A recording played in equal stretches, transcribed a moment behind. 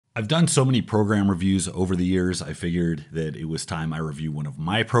I've done so many program reviews over the years, I figured that it was time I review one of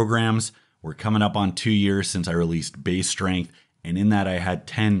my programs. We're coming up on 2 years since I released Base Strength, and in that I had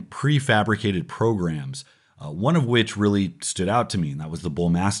 10 prefabricated programs, one of which really stood out to me, and that was the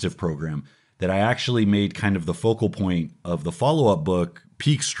Bullmastiff program that I actually made kind of the focal point of the follow-up book,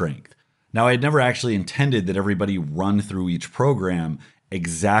 Peak Strength. Now, I had never actually intended that everybody run through each program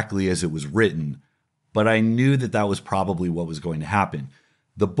exactly as it was written, but I knew that that was probably what was going to happen.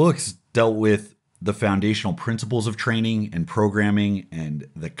 The books dealt with the foundational principles of training and programming and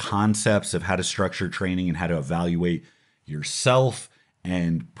the concepts of how to structure training and how to evaluate yourself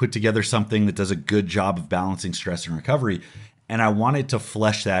and put together something that does a good job of balancing stress and recovery. And I wanted to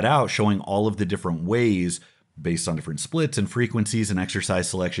flesh that out, showing all of the different ways based on different splits and frequencies and exercise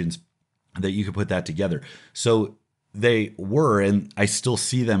selections that you could put that together. So they were, and I still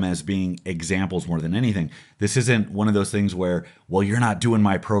see them as being examples more than anything. This isn't one of those things where, well, you're not doing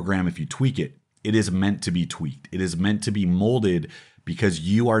my program if you tweak it. It is meant to be tweaked. It is meant to be molded because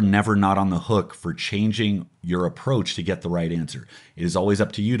you are never not on the hook for changing your approach to get the right answer. It is always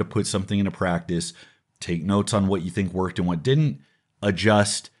up to you to put something into practice, take notes on what you think worked and what didn't,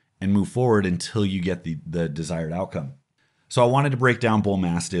 adjust, and move forward until you get the desired outcome. So I wanted to break down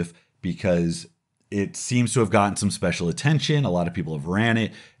Bullmastiff because it seems to have gotten some special attention. A lot of people have ran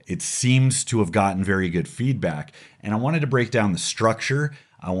it. It seems to have gotten very good feedback. And I wanted to break down the structure.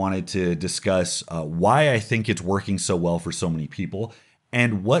 I wanted to discuss why I think it's working so well for so many people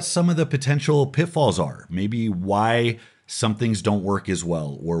and what some of the potential pitfalls are. Maybe why some things don't work as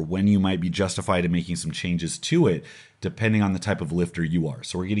well, or when you might be justified in making some changes to it, depending on the type of lifter you are.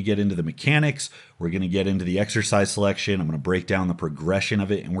 So we're going to get into the mechanics. We're going to get into the exercise selection. I'm going to break down the progression of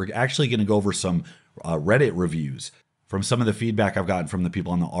it. And we're actually going to go over some Reddit reviews from some of the feedback I've gotten from the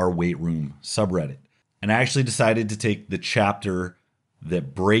people on the Our Weight Room subreddit. And I actually decided to take the chapter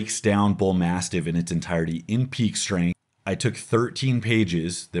that breaks down Bullmastiff in its entirety in Peak Strength. I took 13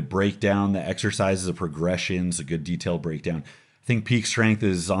 pages that break down the exercises, the progressions, a good detailed breakdown. I think Peak Strength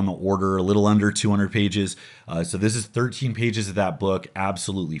is on the order a little under 200 pages. So this is 13 pages of that book,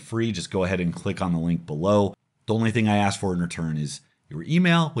 absolutely free. Just go ahead and click on the link below. The only thing I ask for in return is your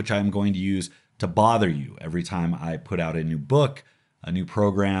email, which I'm going to use to bother you every time I put out a new book, a new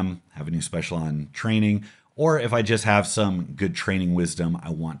program, have a new special on training, or if I just have some good training wisdom I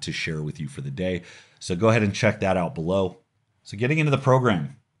want to share with you for the day. So go ahead and check that out below. So getting into the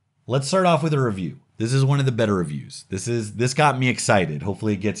program, let's start off with a review. This is one of the better reviews. This got me excited.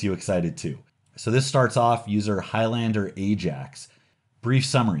 Hopefully it gets you excited too. So this starts off user Highlander Ajax. Brief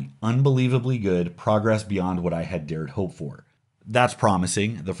summary, unbelievably good, progress beyond what I had dared hope for. That's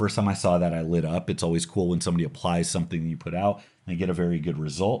promising. The first time I saw that, I lit up. It's always cool when somebody applies something that you put out and get a very good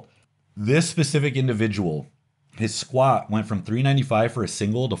result. This specific individual, his squat went from 395 for a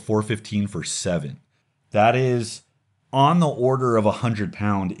single to 415 for 7. That is on the order of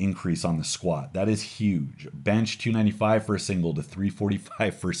 100-pound increase on the squat. That is huge. Bench 295 for a single to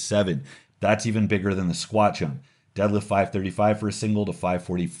 345 for 7. That's even bigger than the squat jump. Deadlift 535 for a single to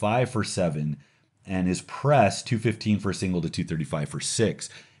 545 for 7. And his press 215 for a single to 235 for 6.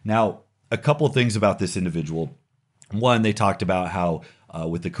 Now, a couple of things about this individual. One, they talked about how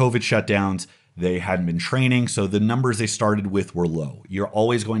with the COVID shutdowns, they hadn't been training, so the numbers they started with were low. You're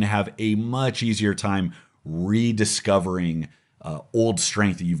always going to have a much easier time rediscovering old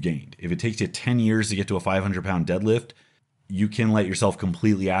strength that you've gained. If it takes you 10 years to get to a 500-pound deadlift, you can let yourself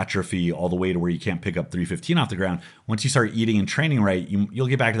completely atrophy all the way to where you can't pick up 315 off the ground. Once you start eating and training right, you'll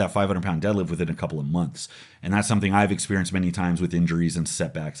get back to that 500-pound deadlift within a couple of months. And that's something I've experienced many times with injuries and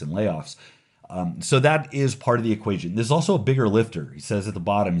setbacks and layoffs. So that is part of the equation. There's also a bigger lifter. He says at the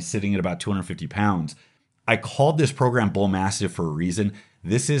bottom, he's sitting at about 250 pounds. I called this program Bullmastiff for a reason.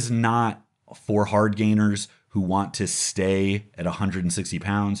 This is not for hard gainers who want to stay at 160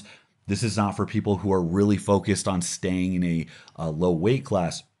 pounds. This is not for people who are really focused on staying in a low weight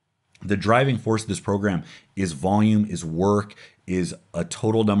class. The driving force of this program is volume, is work, is a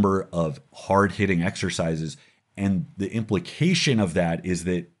total number of hard-hitting exercises. And the implication of that is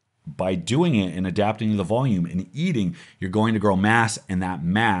that by doing it and adapting to the volume and eating, you're going to grow mass, and that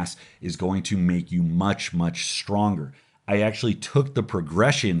mass is going to make you much, much stronger. I actually took the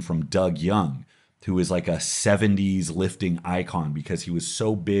progression from Doug Young, who is like a 70s lifting icon because he was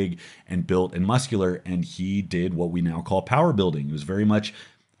so big and built and muscular, and he did what we now call power building. It was very much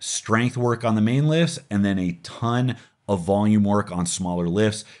strength work on the main lifts and then a ton of volume work on smaller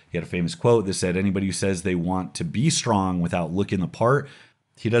lifts. He had a famous quote that said, anybody who says they want to be strong without looking the part,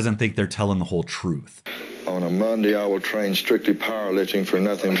 he doesn't think they're telling the whole truth. On a Monday, I will train strictly powerlifting for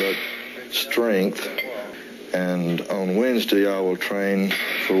nothing but strength. And on Wednesday, I will train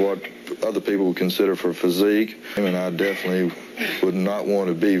for what other people would consider for physique. I mean, I definitely would not want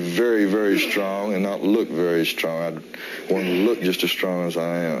to be very, very strong and not look very strong. I'd want to look just as strong as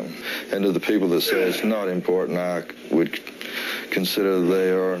I am. And to the people that say it's not important, I would consider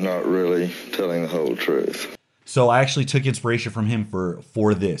they are not really telling the whole truth. So I actually took inspiration from him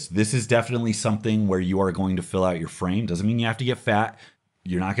for this. This is definitely something where you are going to fill out your frame. Doesn't mean you have to get fat.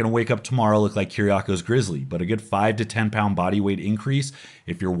 You're not going to wake up tomorrow look like Kiriako's Grizzly, but a good 5 to 10 pound body weight increase.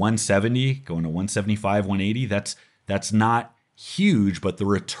 If you're 170 going to 175, 180, that's not huge, but the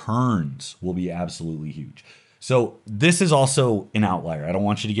returns will be absolutely huge. So this is also an outlier. I don't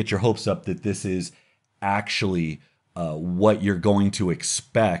want you to get your hopes up that this is actually what you're going to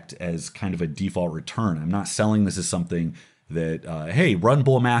expect as kind of a default return. I'm not selling this as something that, hey, run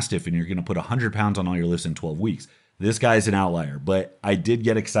Bullmastiff and you're going to put 100 pounds on all your lifts in 12 weeks. This guy's an outlier, but I did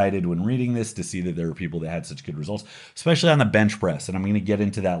get excited when reading this to see that there were people that had such good results, especially on the bench press. And I'm going to get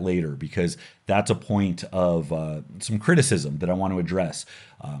into that later because that's a point of some criticism that I want to address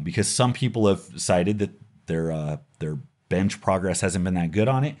because some people have cited that their bench progress hasn't been that good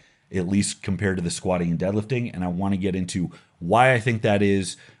on it, at least compared to the squatting and deadlifting. And I want to get into why I think that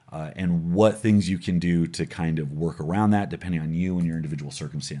is and what things you can do to kind of work around that depending on you and your individual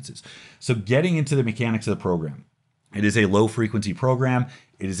circumstances. So getting into the mechanics of the program. It is a low frequency program.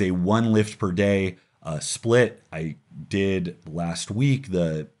 It is a 1 lift per day split. I did last week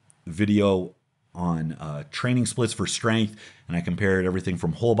the video on training splits for strength, and I compared everything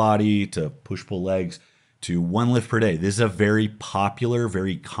from whole body to push-pull legs to 1 lift per day. This is a very popular,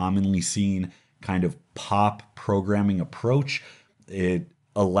 very commonly seen kind of pop programming approach. It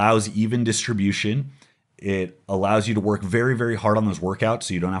allows even distribution. It allows you to work very, very hard on those workouts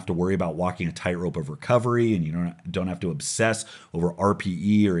so you don't have to worry about walking a tightrope of recovery and you don't have to obsess over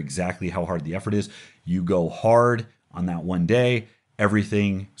RPE or exactly how hard the effort is. You go hard on that one day.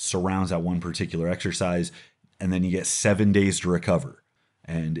 Everything surrounds that one particular exercise, and then you get 7 days to recover.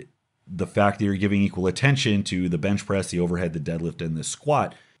 And the fact that you're giving equal attention to the bench press, the overhead, the deadlift, and the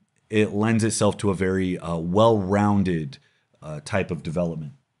squat, it lends itself to a very well-rounded type of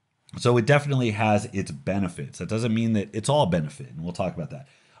development. So it definitely has its benefits. That doesn't mean that it's all benefit, and we'll talk about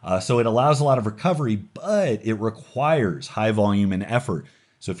that. So it allows a lot of recovery, but it requires high volume and effort.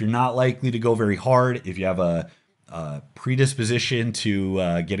 So if you're not likely to go very hard, if you have a predisposition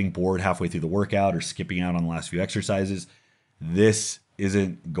to getting bored halfway through the workout or skipping out on the last few exercises, this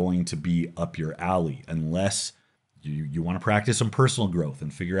isn't going to be up your alley unless you want to practice some personal growth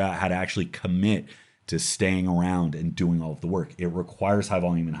and figure out how to actually commit to staying around and doing all of the work. It requires high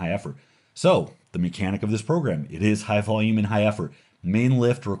volume and high effort. So the mechanic of this program, it is high volume and high effort. Main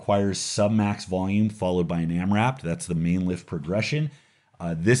lift requires sub-max volume followed by an AMRAP. That's the main lift progression.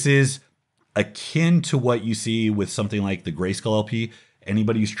 This is akin to what you see with something like the Grayskull LP.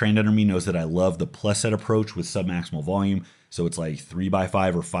 Anybody who's trained under me knows that I love the plus set approach with sub-maximal volume. So it's like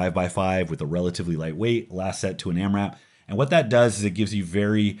 3x5 or 5x5 with a relatively light weight, last set to an AMRAP. And what that does is it gives you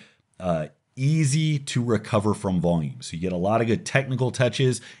very easy to recover from volume. So you get a lot of good technical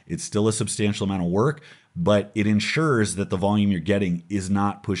touches. It's still a substantial amount of work, but it ensures that the volume you're getting is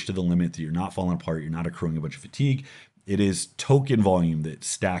not pushed to the limit, that you're not falling apart, you're not accruing a bunch of fatigue. It is token volume that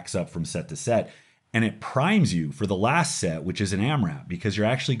stacks up from set to set. And it primes you for the last set, which is an AMRAP, because you're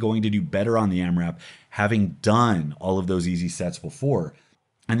actually going to do better on the AMRAP having done all of those easy sets before.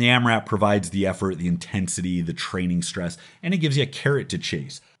 And the AMRAP provides the effort, the intensity, the training stress, and it gives you a carrot to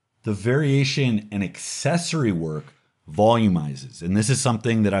chase. The variation and accessory work volumizes. And this is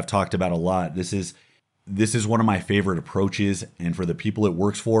something that I've talked about a lot. This is one of my favorite approaches. And for the people it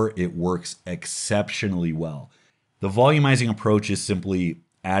works for, it works exceptionally well. The volumizing approach is simply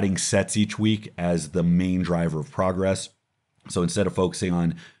adding sets each week as the main driver of progress. So instead of focusing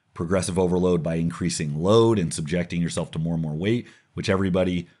on progressive overload by increasing load and subjecting yourself to more and more weight, which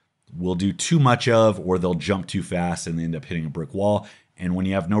everybody will do too much of, or they'll jump too fast and they end up hitting a brick wall. And when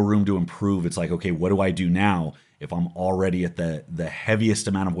you have no room to improve, it's like, okay, what do I do now if I'm already at the heaviest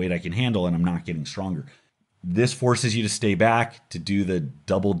amount of weight I can handle and I'm not getting stronger? This forces you to stay back, to do the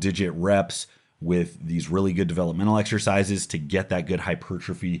double-digit reps with these really good developmental exercises to get that good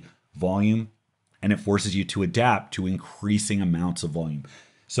hypertrophy volume. And it forces you to adapt to increasing amounts of volume.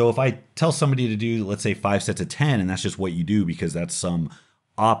 So if I tell somebody to do, let's say 5 sets of 10, and that's just what you do because that's some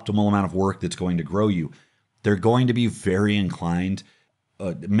optimal amount of work that's going to grow you, they're going to be very inclined,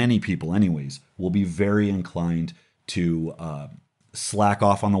 many people anyways, will be very inclined to slack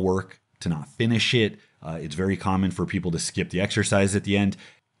off on the work, to not finish it. It's very common for people to skip the exercise at the end.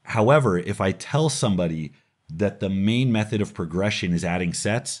 However, if I tell somebody that the main method of progression is adding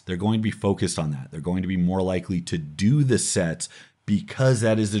sets, they're going to be focused on that. They're going to be more likely to do the sets because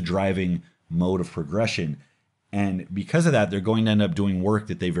that is the driving mode of progression. And because of that, they're going to end up doing work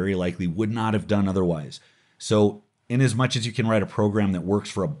that they very likely would not have done otherwise. So in as much as you can write a program that works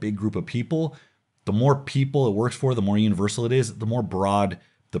for a big group of people, the more people it works for, the more universal it is, the more broad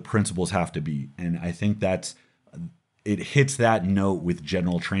the principles have to be. And I think it hits that note with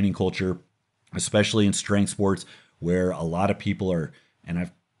general training culture, especially in strength sports, where a lot of people are, and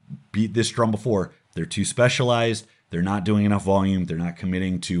I've beat this drum before, they're too specialized, they're not doing enough volume, they're not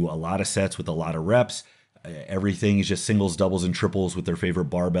committing to a lot of sets with a lot of reps. Everything is just singles, doubles, and triples with their favorite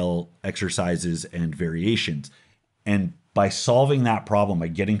barbell exercises and variations. And by solving that problem, by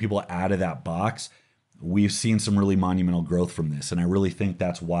getting people out of that box, we've seen some really monumental growth from this. And I really think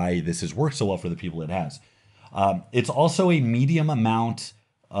that's why this has worked so well for the people it has. It's also a medium amount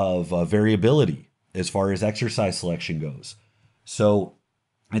of variability as far as exercise selection goes. So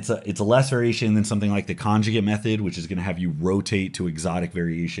it's a less variation than something like the conjugate method, which is going to have you rotate to exotic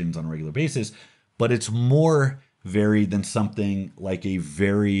variations on a regular basis. But it's more varied than something like a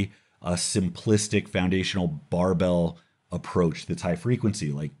very simplistic foundational barbell approach that's high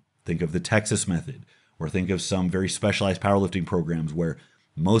frequency. Like think of the Texas method, or think of some very specialized powerlifting programs where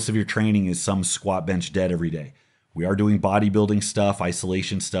most of your training is some squat, bench, dead every day. We are doing bodybuilding stuff,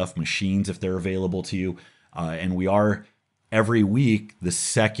 isolation stuff, machines if they're available to you. And we are every week, the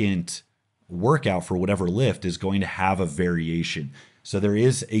second workout for whatever lift is going to have a variation. So there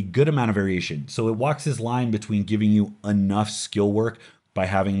is a good amount of variation. So it walks this line between giving you enough skill work by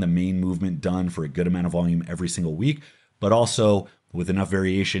having the main movement done for a good amount of volume every single week, but also with enough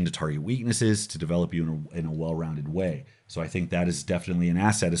variation to target weaknesses to develop you in a well-rounded way. So I think that is definitely an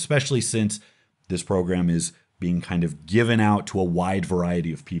asset, especially since this program is being kind of given out to a wide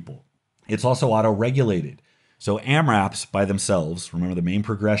variety of people. It's also auto-regulated. So AMRAPs by themselves, remember the main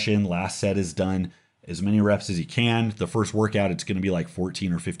progression, last set is done as many reps as you can. The first workout, it's going to be like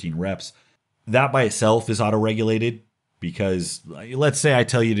 14 or 15 reps. That by itself is auto-regulated because let's say I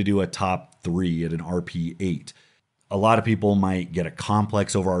tell you to do a top 3 at an RP 8. A lot of people might get a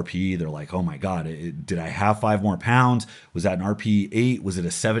complex over RP. They're like, oh my God, did I have 5 more pounds? Was that an RP 8? Was it a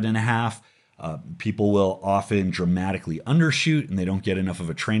 7.5? People will often dramatically undershoot and they don't get enough of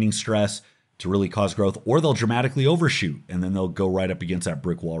a training stress to really cause growth, or they'll dramatically overshoot and then they'll go right up against that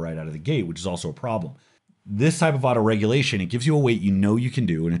brick wall right out of the gate, which is also a problem. This type of auto-regulation, it gives you a weight you know you can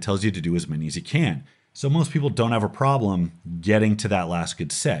do and it tells you to do as many as you can. So most people don't have a problem getting to that last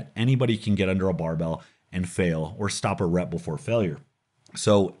good set. Anybody can get under a barbell and fail or stop a rep before failure.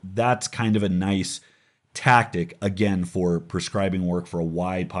 So that's kind of a nice tactic, again, for prescribing work for a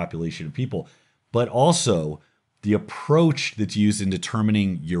wide population of people. But also, the approach that's used in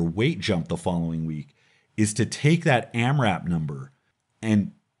determining your weight jump the following week is to take that AMRAP number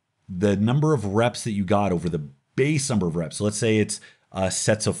and the number of reps that you got over the base number of reps. So let's say it's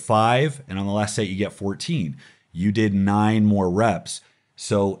sets of 5, and on the last set you get 14. You did 9 more reps.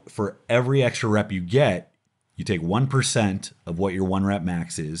 So for every extra rep you get, you take 1% of what your 1 rep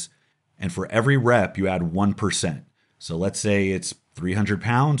max is, and for every rep you add 1%. So let's say it's 300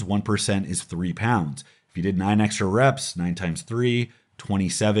 pounds, 1% is 3 pounds. If you did 9 extra reps, 9 times 3,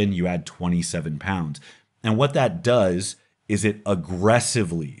 27, you add 27 pounds. And what that does is it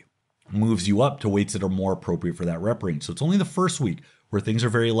aggressively moves you up to weights that are more appropriate for that rep range. So it's only the first week where things are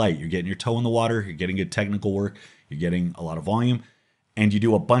very light. You're getting your toe in the water, you're getting good technical work, you're getting a lot of volume, and you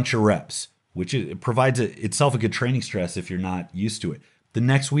do a bunch of reps, which it provides itself a good training stress if you're not used to it. The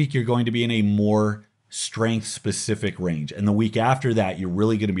next week, you're going to be in a more strength-specific range. And the week after that, you're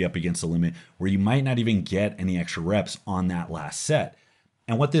really going to be up against a limit where you might not even get any extra reps on that last set.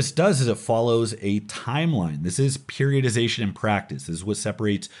 And what this does is it follows a timeline. This is periodization in practice. This is what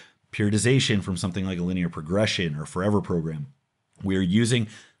separates periodization from something like a linear progression or forever program. We are using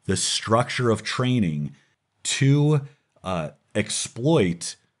the structure of training to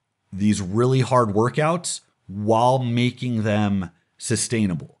exploit these really hard workouts while making them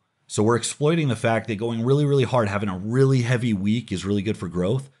sustainable. So we're exploiting the fact that going really, really hard, having a really heavy week is really good for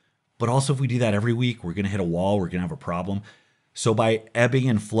growth. But also if we do that every week, we're going to hit a wall, we're going to have a problem. So by ebbing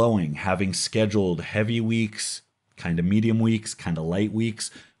and flowing, having scheduled heavy weeks, kind of medium weeks, kind of light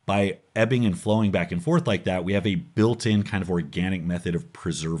weeks, by ebbing and flowing back and forth like that, we have a built-in kind of organic method of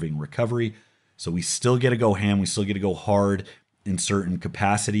preserving recovery. So we still get to go ham, we still get to go hard in certain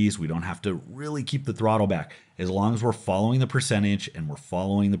capacities. We don't have to really keep the throttle back. As long as we're following the percentage and we're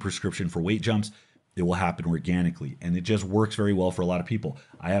following the prescription for weight jumps, it will happen organically. And it just works very well for a lot of people.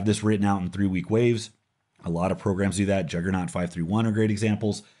 I have this written out in 3-week waves. A lot of programs do that. Juggernaut 531 are great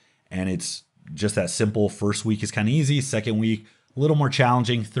examples. And it's just that simple. First week is kind of easy. Second week, a little more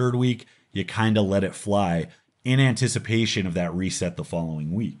challenging. Third week, you kind of let it fly in anticipation of that reset the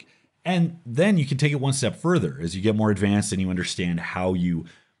following week. And then you can take it one step further as you get more advanced and you understand how you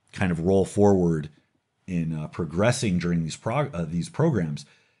kind of roll forward in progressing during these programs.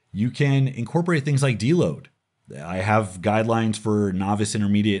 You can incorporate things like deload. I have guidelines for novice,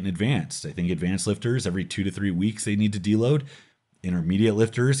 intermediate, and advanced. I think advanced lifters, every 2 to 3 weeks, they need to deload. Intermediate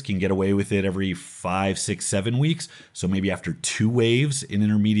lifters can get away with it every 5, 6, 7 weeks. So maybe after 2 waves, an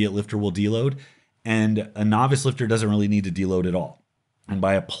intermediate lifter will deload. And a novice lifter doesn't really need to deload at all. And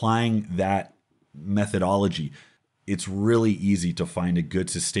by applying that methodology, it's really easy to find a good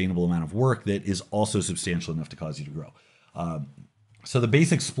sustainable amount of work that is also substantial enough to cause you to grow. So the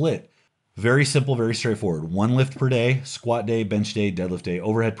basic split, very simple, very straightforward. 1 lift per day, squat day, bench day, deadlift day,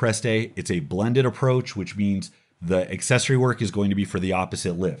 overhead press day. It's a blended approach, which means the accessory work is going to be for the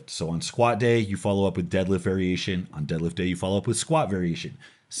opposite lift. So on squat day, you follow up with deadlift variation. On deadlift day, you follow up with squat variation.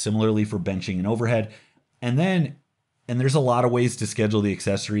 Similarly for benching and overhead. And there's a lot of ways to schedule the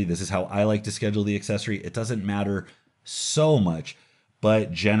accessory. This is how I like to schedule the accessory. It doesn't matter so much,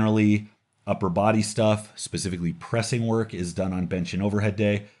 but generally upper body stuff, specifically pressing work, is done on bench and overhead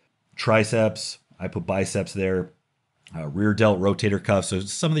day. Triceps, I put biceps there. Rear delt, rotator cuff. So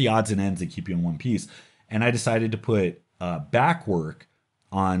some of the odds and ends that keep you in one piece. And I decided to put back work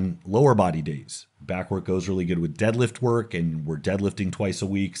on lower body days. Back work goes really good with deadlift work, and we're deadlifting twice a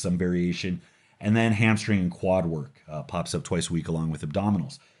week, some variation. And then hamstring and quad work pops up twice a week along with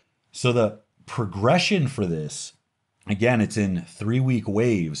abdominals. So the progression for this, again, it's in 3-week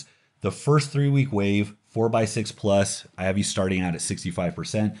waves. The first 3-week wave, 4x6 plus, I have you starting out at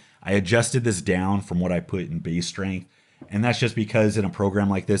 65%. I adjusted this down from what I put in base strength. And that's just because in a program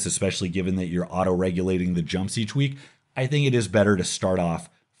like this, especially given that you're auto-regulating the jumps each week, I think it is better to start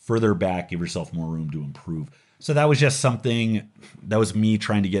off further back, give yourself more room to improve. So that was just something, that was me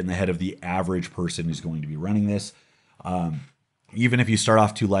trying to get in the head of the average person who's going to be running this. Even if you start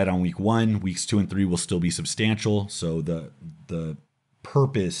off too light on week 1, weeks 2 and 3 will still be substantial. So the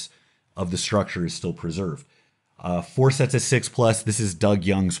purpose of the structure is still preserved. 4 sets of 6 plus. This is Doug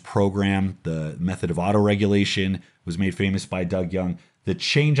Young's program. The method of auto-regulation was made famous by Doug Young. The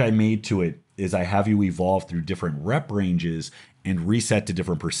change I made to it is I have you evolve through different rep ranges and reset to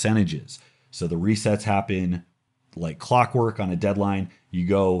different percentages. So the resets happen like clockwork on a deadline. You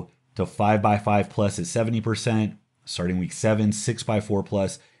go to 5x5 plus at 70%, starting week 7, 6x4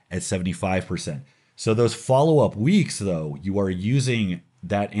 plus at 75%. So those follow-up weeks, though, you are using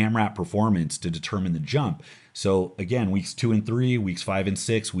that AMRAP performance to determine the jump. So again, weeks 2 and 3, weeks 5 and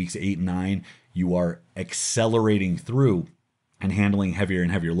 6, weeks 8 and 9, you are accelerating through and handling heavier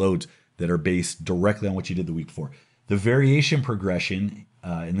and heavier loads that are based directly on what you did the week before. The variation progression,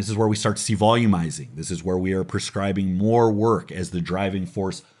 and this is where we start to see volumizing. This is where we are prescribing more work as the driving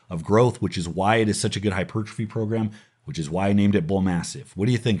force of growth, which is why it is such a good hypertrophy program, which is why I named it Bullmastiff. What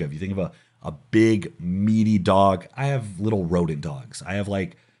do you think of? You think of a big, meaty dog. I have little rodent dogs. I have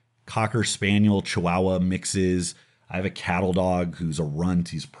like Cocker Spaniel, Chihuahua mixes. I have a cattle dog who's a runt.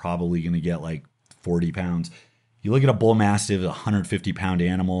 He's probably going to get like 40 pounds. You look at a bull mastiff, a 150-pound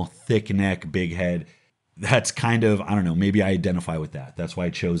animal, thick neck, big head. That's kind of, I don't know, maybe I identify with that. That's why I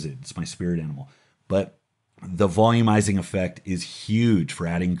chose it. It's my spirit animal. But the volumizing effect is huge for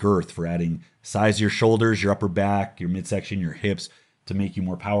adding girth, for adding size to your shoulders, your upper back, your midsection, your hips to make you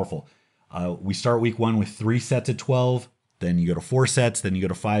more powerful. We start week 1 with 3 sets at 12. Then you go to 4 sets. Then you go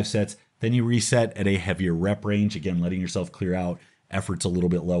to 5 sets. Then you reset at a heavier rep range. Again, letting yourself clear out. Effort's a little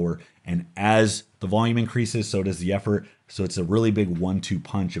bit lower. And as the volume increases, so does the effort. So it's a really big 1-2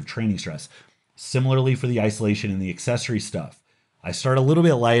 punch of training stress. Similarly for the isolation and the accessory stuff. I start a little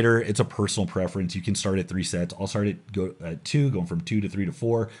bit lighter. It's a personal preference. You can start at 3 sets. I'll start at 2, going from 2 to 3 to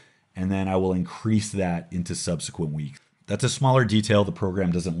 4. And then I will increase that into subsequent weeks. That's a smaller detail. The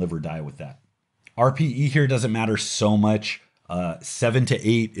program doesn't live or die with that. RPE here doesn't matter so much. 7 to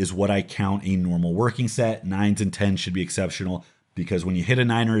 8 is what I count a normal working set. 9s and 10s should be exceptional because when you hit a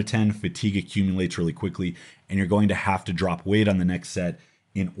 9 or a 10, fatigue accumulates really quickly and you're going to have to drop weight on the next set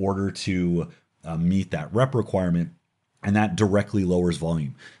in order to meet that rep requirement. And that directly lowers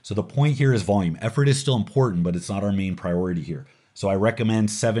volume. So the point here is volume. Effort is still important, but it's not our main priority here. So I recommend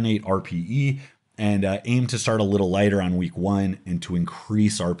 7-8 RPE and aim to start a little lighter on week 1 and to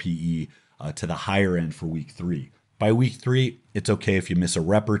increase RPE to the higher end for week 3. By week 3, it's okay if you miss a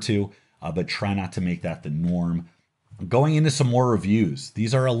rep or 2, but try not to make that the norm. Going into some more reviews.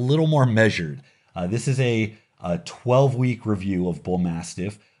 These are a little more measured. This is a 12-week review of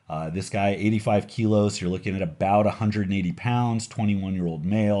Bullmastiff. This guy, 85 kilos. You're looking at about 180 pounds, 21-year-old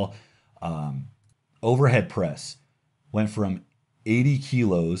male. Overhead press went from 80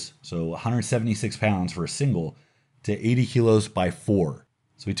 kilos, so 176 pounds for a single, to 80 kilos by 4.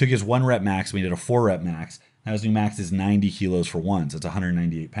 So he took his 1 rep max, made it a 4 rep max. Now his new max is 90 kilos for ones. That's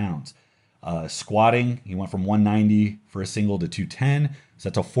 198 pounds. Squatting, he went from 190 for a single to 210. So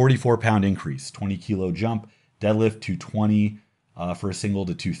that's a 44 pound increase, 20 kilo jump. Deadlift 220 for a single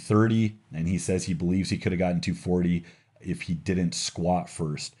to 230. And he says he believes he could have gotten 240 if he didn't squat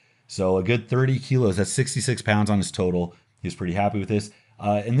first. So a good 30 kilos, that's 66 pounds on his total. He's pretty happy with this.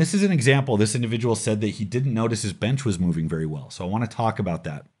 And this is an example. This individual said that he didn't notice his bench was moving very well. So I want to talk about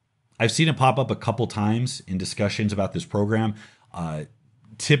that. I've seen it pop up a couple times in discussions about this program.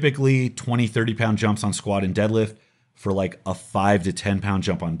 Typically 20, 30 pound jumps on squat and deadlift for like a 5 to 10 pound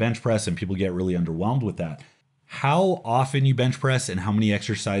jump on bench press. And people get really underwhelmed with that. How often you bench press and how many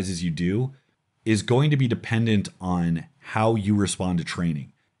exercises you do is going to be dependent on how you respond to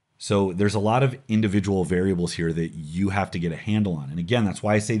training. So there's a lot of individual variables here that you have to get a handle on. And again, that's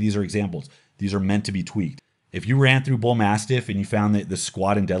why I say these are examples. These are meant to be tweaked. If you ran through Bullmastiff and you found that the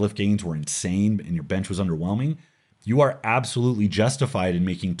squat and deadlift gains were insane and your bench was underwhelming, you are absolutely justified in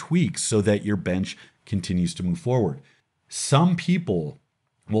making tweaks so that your bench continues to move forward. Some people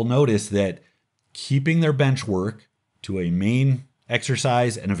will notice that keeping their bench work to a main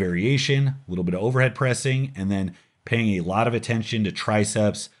exercise and a variation, a little bit of overhead pressing, and then paying a lot of attention to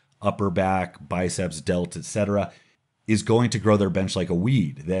triceps, upper back, biceps, delts, etc., is going to grow their bench like a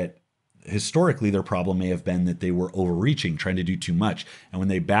weed. That historically their problem may have been that they were overreaching, trying to do too much. And when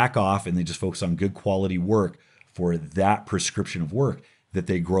they back off and they just focus on good quality work for that prescription of work, that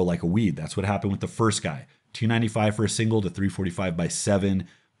they grow like a weed. That's what happened with the first guy. 295 for a single to 345 by 7.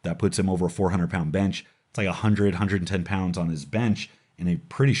 That puts him over a 400 pound bench. It's like 100, 110 pounds on his bench in a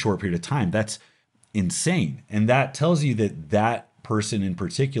pretty short period of time. That's insane. And that tells you that that person in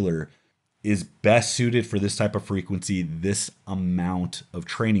particular is best suited for this type of frequency, this amount of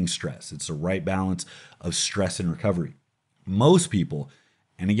training stress. It's the right balance of stress and recovery. Most people,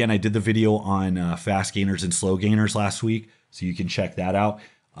 and again, I did the video on fast gainers and slow gainers last week, so you can check that out.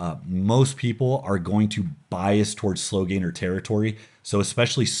 Most people are going to bias towards slow gainer territory. So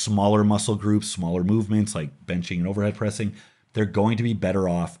especially smaller muscle groups, smaller movements like benching and overhead pressing, they're going to be better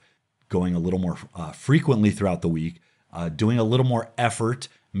off going a little more frequently throughout the week, doing a little more effort,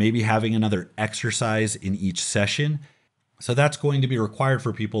 maybe having another exercise in each session. So that's going to be required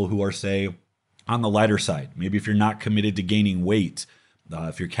for people who are, say, on the lighter side. Maybe if you're not committed to gaining weight,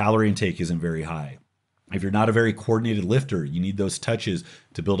 if your calorie intake isn't very high, if you're not a very coordinated lifter, you need those touches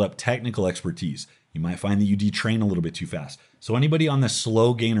to build up technical expertise. You might find that you detrain a little bit too fast. So anybody on the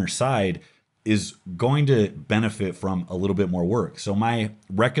slow gainer side is going to benefit from a little bit more work. So my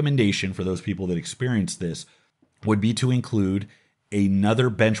recommendation for those people that experience this would be to include another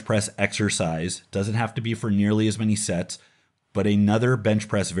bench press exercise. Doesn't have to be for nearly as many sets, but another bench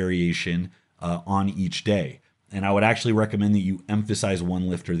press variation on each day. And I would actually recommend that you emphasize one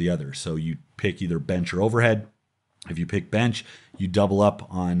lift or the other. So you pick either bench or overhead. If you pick bench, you double up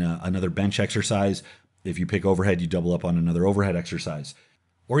on another bench exercise. If you pick overhead, you double up on another overhead exercise.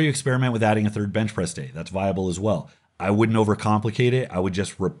 Or you experiment with adding a third bench press day. That's viable as well. I wouldn't overcomplicate it. I would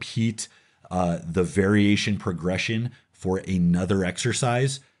just repeat the variation progression for another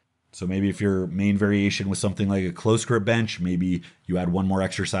exercise. So maybe if your main variation was something like a close grip bench, maybe you add one more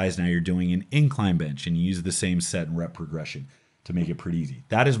exercise. Now you're doing an incline bench and you use the same set and rep progression to make it pretty easy.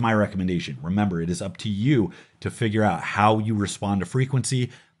 That is my recommendation. Remember, it is up to you to figure out how you respond to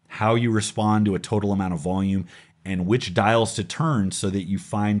frequency, how you respond to a total amount of volume, and which dials to turn so that you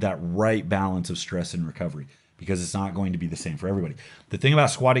find that right balance of stress and recovery, because it's not going to be the same for everybody. The thing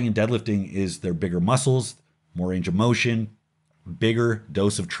about squatting and deadlifting is they're bigger muscles, more range of motion, bigger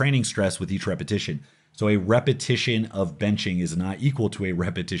dose of training stress with each repetition. So a repetition of benching is not equal to a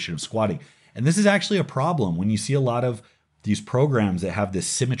repetition of squatting. And this is actually a problem when you see a lot of these programs that have this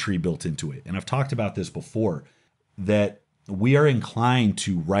symmetry built into it. And I've talked about this before, that we are inclined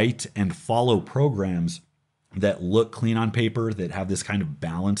to write and follow programs that look clean on paper, that have this kind of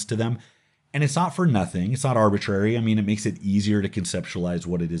balance to them. And it's not for nothing. It's not arbitrary. I mean, it makes it easier to conceptualize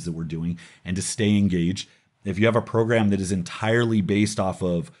what it is that we're doing and to stay engaged. If you have a program that is entirely based off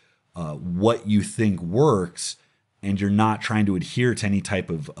of what you think works, and you're not trying to adhere to any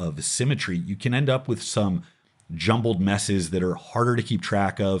type of symmetry, you can end up with some jumbled messes that are harder to keep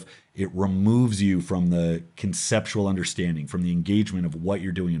track of. It removes you from the conceptual understanding, from the engagement of what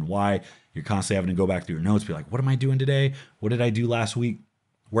you're doing and why. You're constantly having to go back through your notes, be like, what am I doing today? What did I do last week?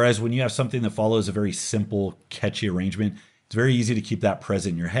 Whereas when you have something that follows a very simple, catchy arrangement, it's very easy to keep that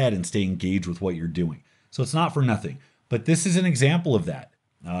present in your head and stay engaged with what you're doing. So it's not for nothing. But this is an example of that.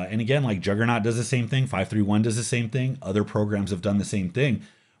 And again, like Juggernaut does the same thing, 531 does the same thing. Other programs have done the same thing,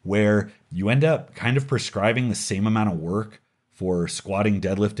 where you end up kind of prescribing the same amount of work for squatting,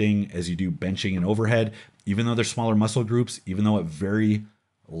 deadlifting as you do benching and overhead, even though they're smaller muscle groups, even though it very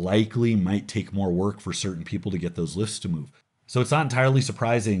likely might take more work for certain people to get those lifts to move. So it's not entirely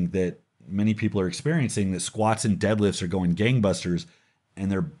surprising that many people are experiencing that squats and deadlifts are going gangbusters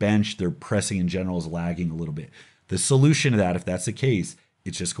and their bench, their pressing in general is lagging a little bit. The solution to that, if that's the case,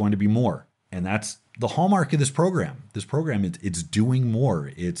 it's just going to be more. And that's the hallmark of this program. This program, it's doing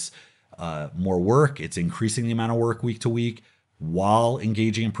more. It's more work. It's increasing the amount of work week to week while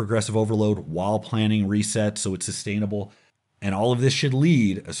engaging in progressive overload, while planning reset so it's sustainable. And all of this should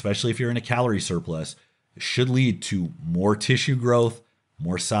lead, especially if you're in a calorie surplus, should lead to more tissue growth,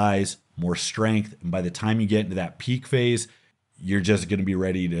 more size, more strength. And by the time you get into that peak phase, you're just going to be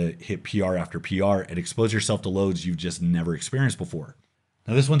ready to hit PR after PR and expose yourself to loads you've just never experienced before.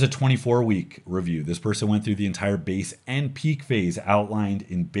 Now, this one's a 24-week review. This person went through the entire base and peak phase outlined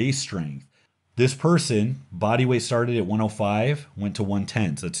in base strength. This person, body weight started at 105, went to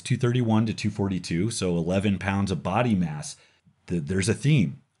 110. So that's 231 to 242, so 11 pounds of body mass. There's a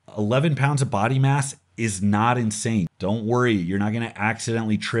theme. 11 pounds of body mass is not insane. Don't worry, you're not going to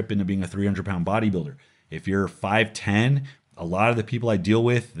accidentally trip into being a 300-pound bodybuilder. If you're 5'10", a lot of the people I deal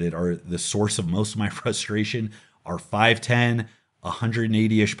with that are the source of most of my frustration are 5'10",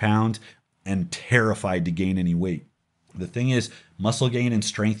 180-ish pounds, and terrified to gain any weight. The thing is, muscle gain and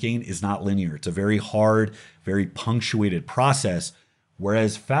strength gain is not linear. It's a very hard, very punctuated process,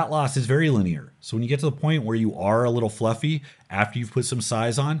 whereas fat loss is very linear. So when you get to the point where you are a little fluffy after you've put some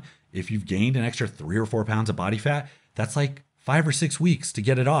size on, if you've gained an extra 3 or 4 pounds of body fat, that's like 5 or 6 weeks to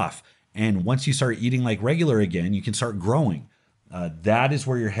get it off. And once you start eating like regular again, you can start growing. That is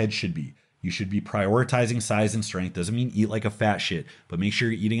where your head should be. You should be prioritizing size and strength. Doesn't mean eat like a fat shit, but make sure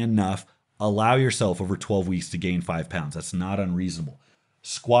you're eating enough. Allow yourself over 12 weeks to gain 5 pounds. That's not unreasonable.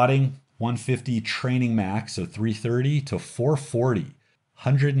 Squatting, 150 training max, so 330 to 440,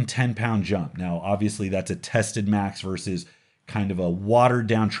 110-pound jump. Now, obviously, that's a tested max versus kind of a watered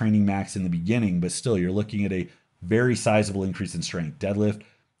down training max in the beginning, but still, you're looking at a very sizable increase in strength. Deadlift,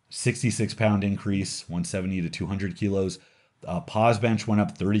 66-pound increase, 170 to 200 kilos. Pause bench went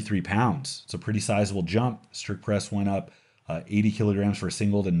up 33 pounds. It's a pretty sizable jump. Strict press went up 80 kilograms for a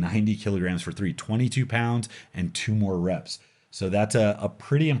single to 90 kilograms for 3, 22 pounds and 2 more reps. So that's a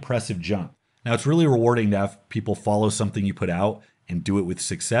pretty impressive jump. Now, it's really rewarding to have people follow something you put out and do it with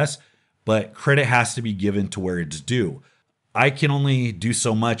success, but credit has to be given to where it's due. I can only do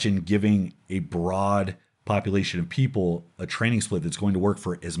so much in giving a broad population of people a training split that's going to work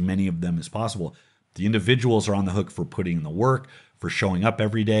for as many of them as possible. The individuals are on the hook for putting in the work, for showing up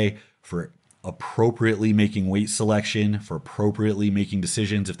every day, for appropriately making weight selection, for appropriately making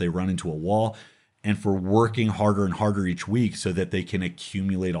decisions if they run into a wall, and for working harder and harder each week so that they can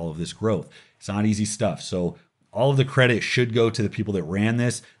accumulate all of this growth. It's not easy stuff. So all of the credit should go to the people that ran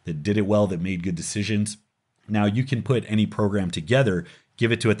this, that did it well, that made good decisions. Now, you can put any program together,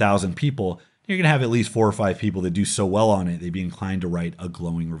 give it to 1,000 people, you're going to have at least 4 or 5 people that do so well on it, they'd be inclined to write a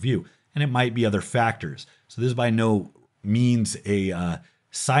glowing review. And it might be other factors. So this is by no means a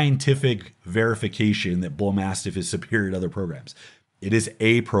scientific verification that Bullmastiff is superior to other programs. It is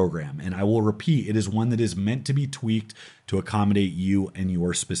a program, and I will repeat, it is one that is meant to be tweaked to accommodate you and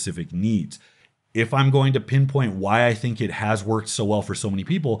your specific needs. If I'm going to pinpoint why I think it has worked so well for so many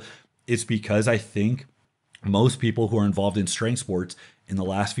people, it's because I think most people who are involved in strength sports in the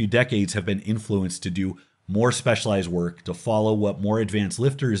last few decades have been influenced to do more specialized work, to follow what more advanced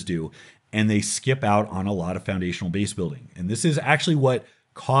lifters do, and they skip out on a lot of foundational base building. And this is actually what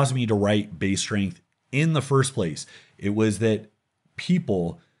caused me to write base strength in the first place. It was that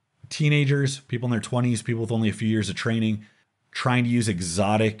people, teenagers, people in their 20s, people with only a few years of training, trying to use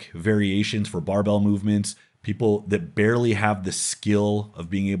exotic variations for barbell movements, people that barely have the skill of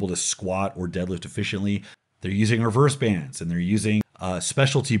being able to squat or deadlift efficiently, they're using reverse bands and they're using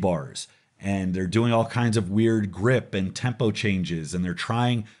specialty bars. And they're doing all kinds of weird grip and tempo changes. And they're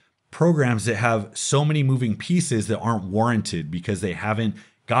trying programs that have so many moving pieces that aren't warranted because they haven't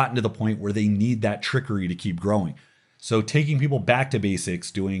gotten to the point where they need that trickery to keep growing. So taking people back to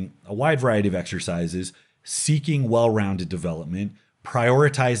basics, doing a wide variety of exercises, seeking well-rounded development,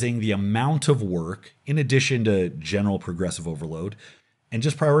 prioritizing the amount of work in addition to general progressive overload, and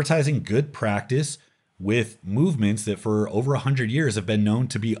just prioritizing good practice with movements that for over 100 years have been known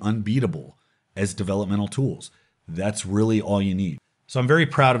to be unbeatable as developmental tools. That's really all you need. So I'm very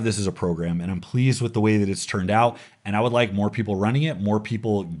proud of this as a program, and I'm pleased with the way that it's turned out. And I would like more people running it, more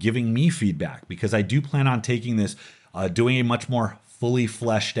people giving me feedback, because I do plan on taking this, doing a much more fully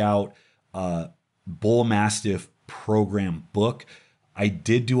fleshed out Bullmastiff program book. I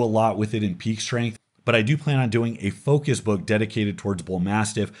did do a lot with it in peak strength, but I do plan on doing a focus book dedicated towards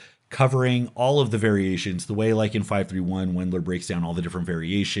Bullmastiff, covering all of the variations, the way like in 531, Wendler breaks down all the different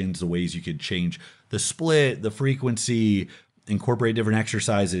variations, the ways you could change the split, the frequency, incorporate different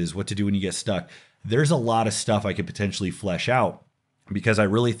exercises, what to do when you get stuck. There's a lot of stuff I could potentially flesh out because I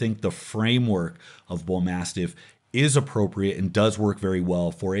really think the framework of Bullmastiff is appropriate and does work very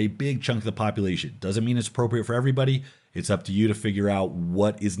well for a big chunk of the population. Doesn't mean it's appropriate for everybody. It's up to you to figure out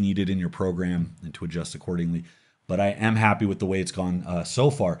what is needed in your program and to adjust accordingly. But I am happy with the way it's gone so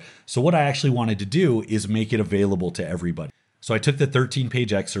far. So what I actually wanted to do is make it available to everybody. So I took the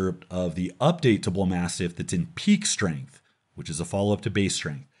 13-page excerpt of the update to Bullmastiff that's in peak strength, which is a follow-up to base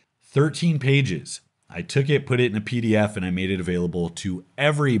strength. 13 pages. I took it, put it in a PDF, and I made it available to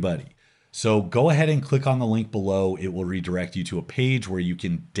everybody. So go ahead and click on the link below. It will redirect you to a page where you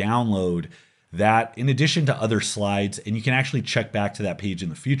can download that in addition to other slides, and you can actually check back to that page in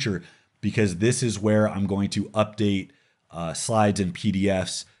the future because this is where I'm going to update slides and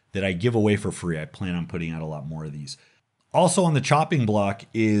PDFs that I give away for free. I plan on putting out a lot more of these. Also on the chopping block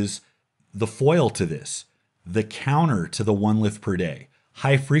is the foil to this, the counter to the 1 lift per day.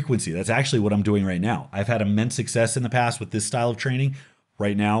 High frequency, that's actually what I'm doing right now. I've had immense success in the past with this style of training.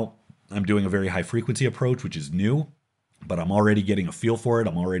 Right now, I'm doing a very high frequency approach, which is new, but I'm already getting a feel for it.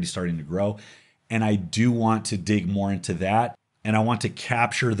 I'm already starting to grow. And I do want to dig more into that. And I want to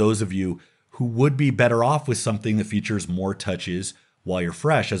capture those of you who would be better off with something that features more touches while you're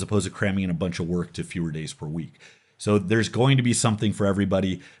fresh, as opposed to cramming in a bunch of work to fewer days per week. So there's going to be something for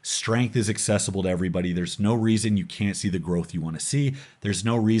everybody. Strength is accessible to everybody. There's no reason you can't see the growth you want to see. There's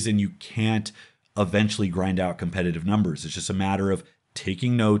no reason you can't eventually grind out competitive numbers. It's just a matter of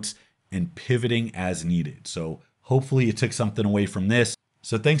taking notes and pivoting as needed. So hopefully you took something away from this.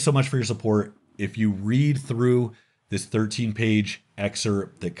 So thanks so much for your support. If you read through this 13-page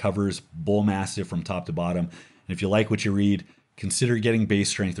excerpt that covers Bullmastiff from top to bottom, and if you like what you read, consider getting base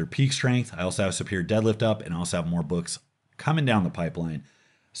strength or peak strength. I also have Superior Deadlift up, and I also have more books coming down the pipeline.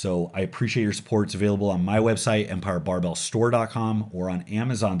 So I appreciate your support. It's available on my website, EmpireBarbellStore.com, or on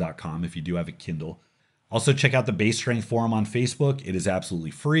Amazon.com if you do have a Kindle. Also, check out the Base Strength Forum on Facebook. It is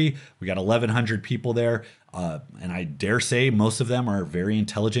absolutely free. We got 1,100 people there, and I dare say most of them are very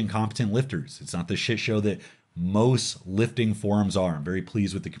intelligent, competent lifters. It's not the shit show that most lifting forums are. I'm very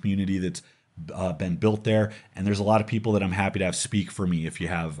pleased with the community that's been built there, and there's a lot of people that I'm happy to have speak for me if you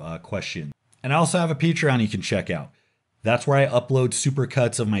have questions. And I also have a Patreon you can check out. That's where I upload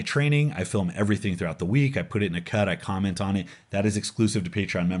supercuts of my training. I film everything throughout the week. I put it in a cut. I comment on it. That is exclusive to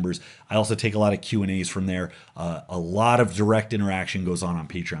Patreon members. I also take a lot of Q&As from there. A lot of direct interaction goes on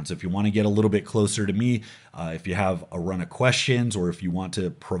Patreon. So if you want to get a little bit closer to me, if you have a run of questions, or if you want to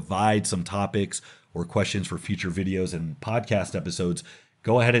provide some topics or questions for future videos and podcast episodes,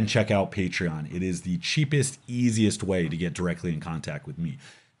 go ahead and check out Patreon. It is the cheapest, easiest way to get directly in contact with me.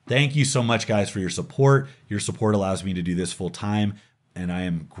 Thank you so much, guys, for your support. Your support allows me to do this full time, and I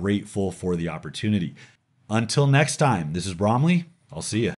am grateful for the opportunity. Until next time, this is Bromley. I'll see you.